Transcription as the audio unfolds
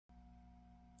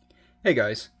Hey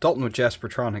guys, Dalton with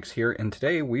Jaspertronics here, and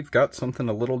today we've got something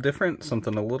a little different,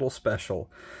 something a little special.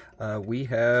 We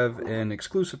have an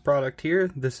exclusive product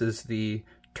here. This is the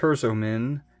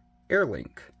Terzomen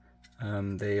AirLink.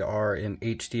 They are an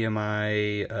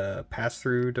HDMI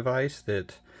pass-through device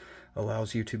that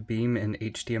allows you to beam an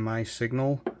HDMI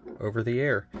signal over the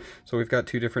air. So we've got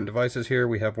two different devices here.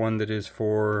 We have one that is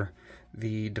for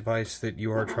the device that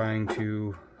you are trying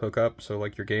to hook up, so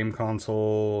like your game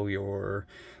console, your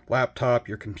laptop,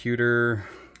 your computer,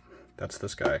 that's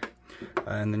this guy.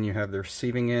 And then you have the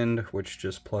receiving end, which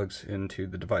just plugs into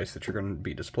the device that you're going to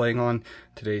be displaying on.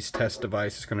 Today's test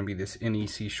device is going to be this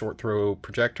NEC short throw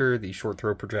projector. These short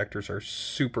throw projectors are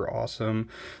super awesome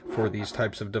for these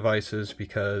types of devices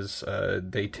because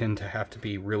they tend to have to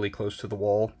be really close to the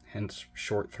wall, hence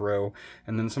short throw.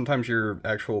 And then sometimes your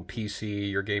actual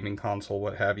PC, your gaming console,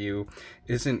 what have you,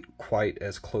 isn't quite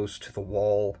as close to the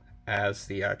wall as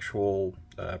the actual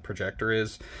projector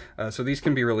is. So these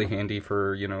can be really handy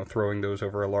for, you know, throwing those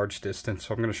over a large distance.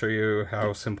 So I'm going to show you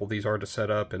how simple these are to set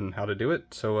up and how to do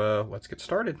it. So let's get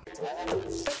started.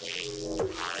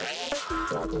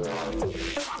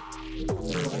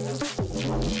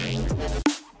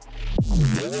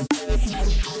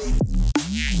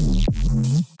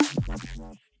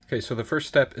 Okay, so the first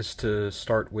step is to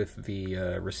start with the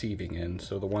receiving end,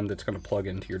 so the one that's going to plug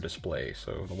into your display,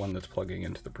 so the one that's plugging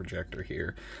into the projector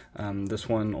here. This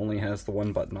one only has the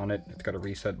one button on it. It's got a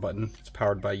reset button. It's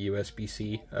powered by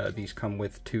USB-C. These come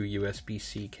with two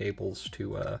USB-C cables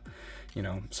to you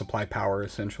know, supply power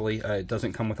essentially. It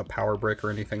doesn't come with a power brick or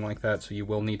anything like that, so you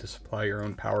will need to supply your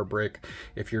own power brick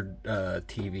if your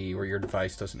TV or your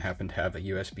device doesn't happen to have a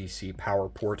USB-C power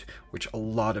port, which a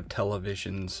lot of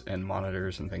televisions and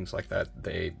monitors and things like that,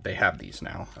 they have these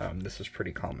now. This is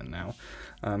pretty common now.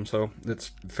 So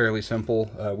it's fairly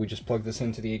simple. We just plug this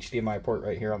into the HDMI port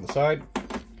right here on the side.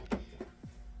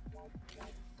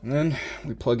 And then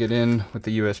we plug it in with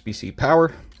the USB-C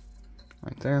power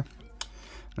right there.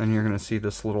 Then you're going to see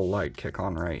this little light kick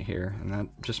on right here, and that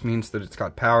just means that it's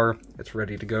got power, it's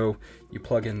ready to go. You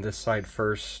plug in this side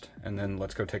first, and then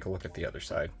let's go take a look at the other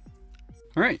side.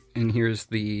 Alright, and here's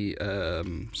the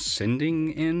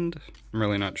sending end. I'm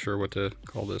really not sure what to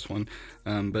call this one,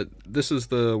 but this is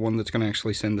the one that's going to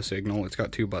actually send the signal. It's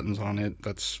got two buttons on it.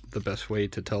 That's the best way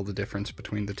to tell the difference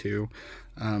between the two.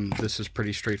 This is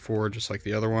pretty straightforward, just like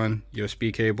the other one.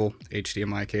 USB cable,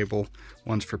 HDMI cable.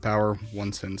 One's for power,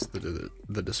 one sends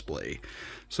the display.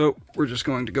 So we're just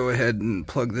going to go ahead and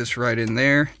plug this right in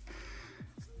there,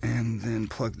 and then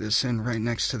plug this in right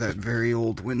next to that very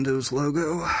old Windows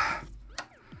logo.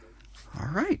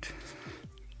 Alright,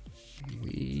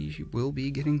 we will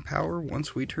be getting power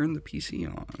once we turn the PC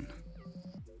on.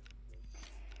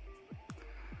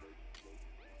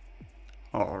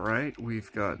 Alright,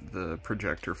 we've got the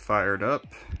projector fired up.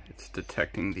 It's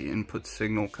detecting the input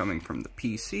signal coming from the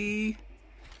PC.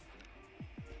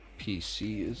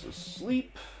 PC is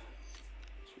asleep.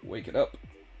 Let's wake it up.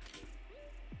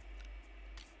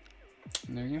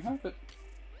 And there you have it.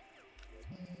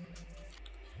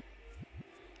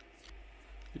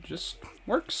 It just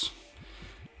works.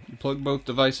 You plug both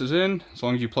devices in. As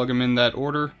long as you plug them in that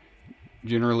order,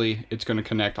 generally it's going to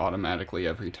connect automatically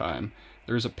every time.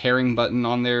 There's a pairing button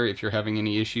on there. If you're having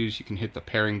any issues, you can hit the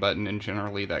pairing button, and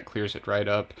generally that clears it right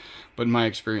up. But in my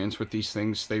experience with these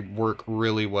things, they work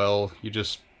really well. You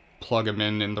just plug them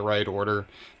in the right order.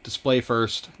 Display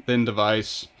first, then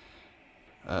device.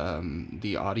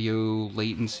 The audio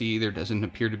latency, there doesn't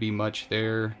appear to be much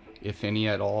there, if any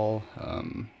at all.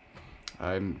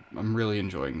 I'm really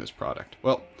enjoying this product.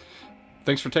 Well,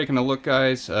 thanks for taking a look,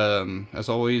 guys. As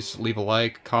always, leave a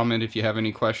like, comment if you have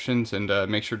any questions, and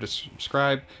make sure to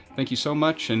subscribe. Thank you so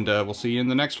much, and we'll see you in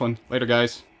the next one. Later,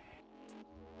 guys.